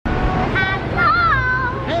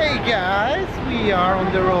we are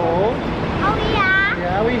on the road. Oh yeah?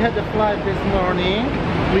 Yeah, we had a flight this morning.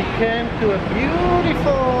 We came to a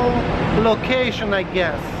beautiful location, I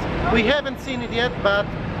guess. We haven't seen it yet, but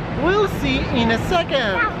we'll see in a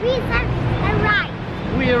second. Yeah, we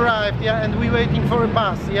arrived. We arrived, yeah, and we're waiting for a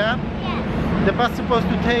bus, yeah? Yes. The bus supposed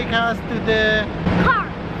to take us to the Car.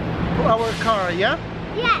 to our car, yeah?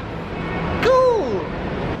 Yes. Cool!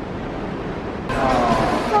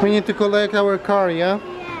 We need to collect our car, yeah?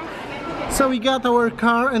 Yes. So we got our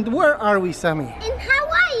car, and where are we, Sammie? In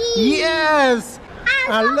Hawaii. Yes!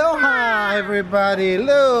 Aloha. Aloha, everybody!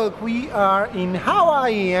 Look, we are in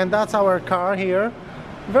Hawaii, and that's our car here.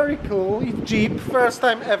 Very cool. It's Jeep, first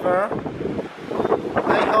time ever.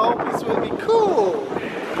 I hope this will be cool.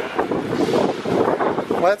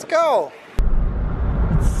 Let's go!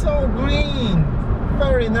 It's so green.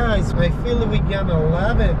 Very nice. I feel we're gonna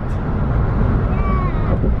love it.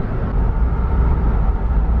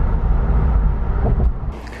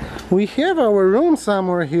 We have our room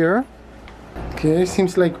somewhere here. Okay,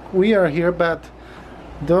 seems like we are here, but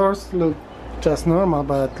doors look just normal,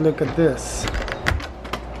 but look at this.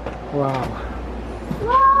 Wow.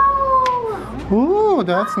 Whoa. Ooh,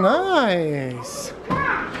 that's nice.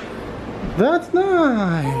 That's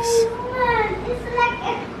nice. It's like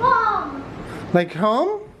a home. Like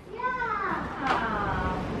home?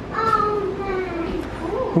 Yeah. Oh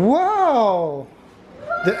man. Wow.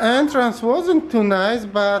 The entrance wasn't too nice,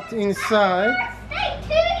 but inside. Birthday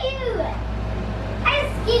to you. I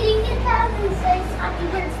was getting it out and say happy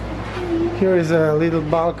birthday to you. Here is a little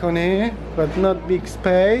balcony, but not big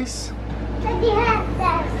space. But you have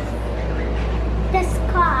this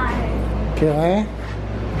car. Okay.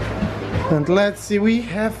 And let's see, we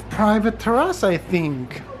have private terrace, I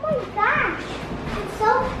think. Oh my gosh. It's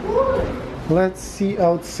so cool. Let's see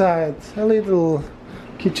outside. A little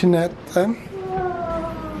kitchenette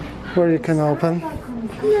where you can open.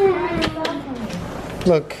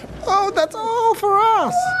 Look. Oh, that's all for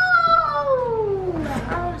us.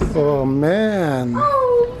 Oh man.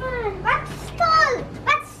 Oh man. But still.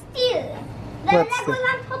 The But still.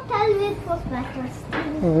 Legoland Hotel it was better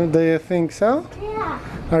still. Do you think so? Yeah.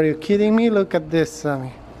 Are you kidding me? Look at this,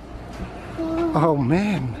 Sammie. Oh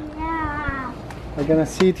man. Yeah. I'm gonna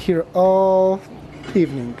sit here all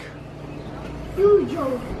evening. You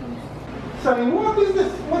joke. Sammie, what is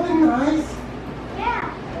this? What is nice? Yeah.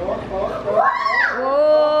 Oh.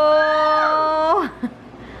 Oh!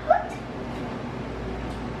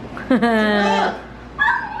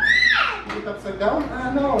 Is it upside down?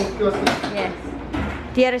 Ah, no, it goes. Yes.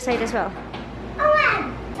 The other side as well. Oh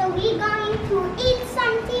man. So we're going to eat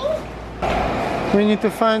something? We need to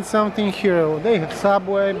find something here. They have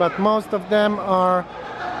Subway, but most of them are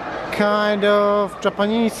kind of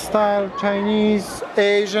Japanese style, Chinese,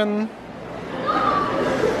 Asian.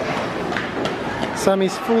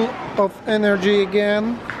 Sammie's full of energy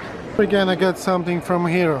again. We're gonna get something from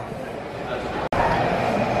here.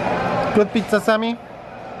 Good pizza, Sammie?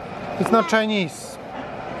 It's not Chinese.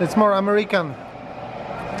 It's more American.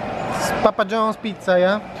 It's Papa John's pizza,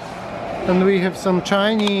 yeah? And we have some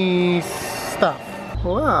Chinese stuff.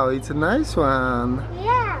 Wow, it's a nice one.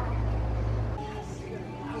 Yeah.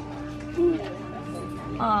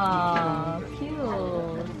 Oh,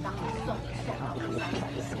 cute.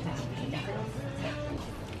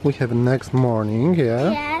 We have next morning,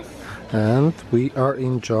 yeah? Yes. And we are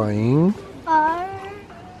enjoying Or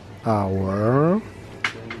our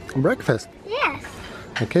breakfast. yes.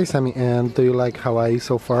 Okay, Sammie, and do you like Hawaii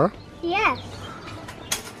so far? Yes.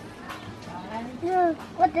 Look,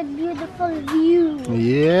 what a beautiful view.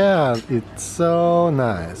 Yeah, it's so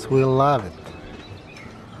nice. We love it.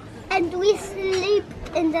 And we sleep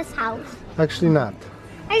in this house. Actually not.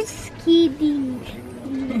 I'm just kidding.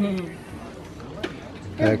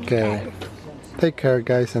 Okay. Take care,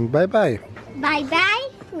 guys, and bye-bye. Bye bye.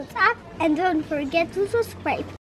 What's up? And don't forget to subscribe.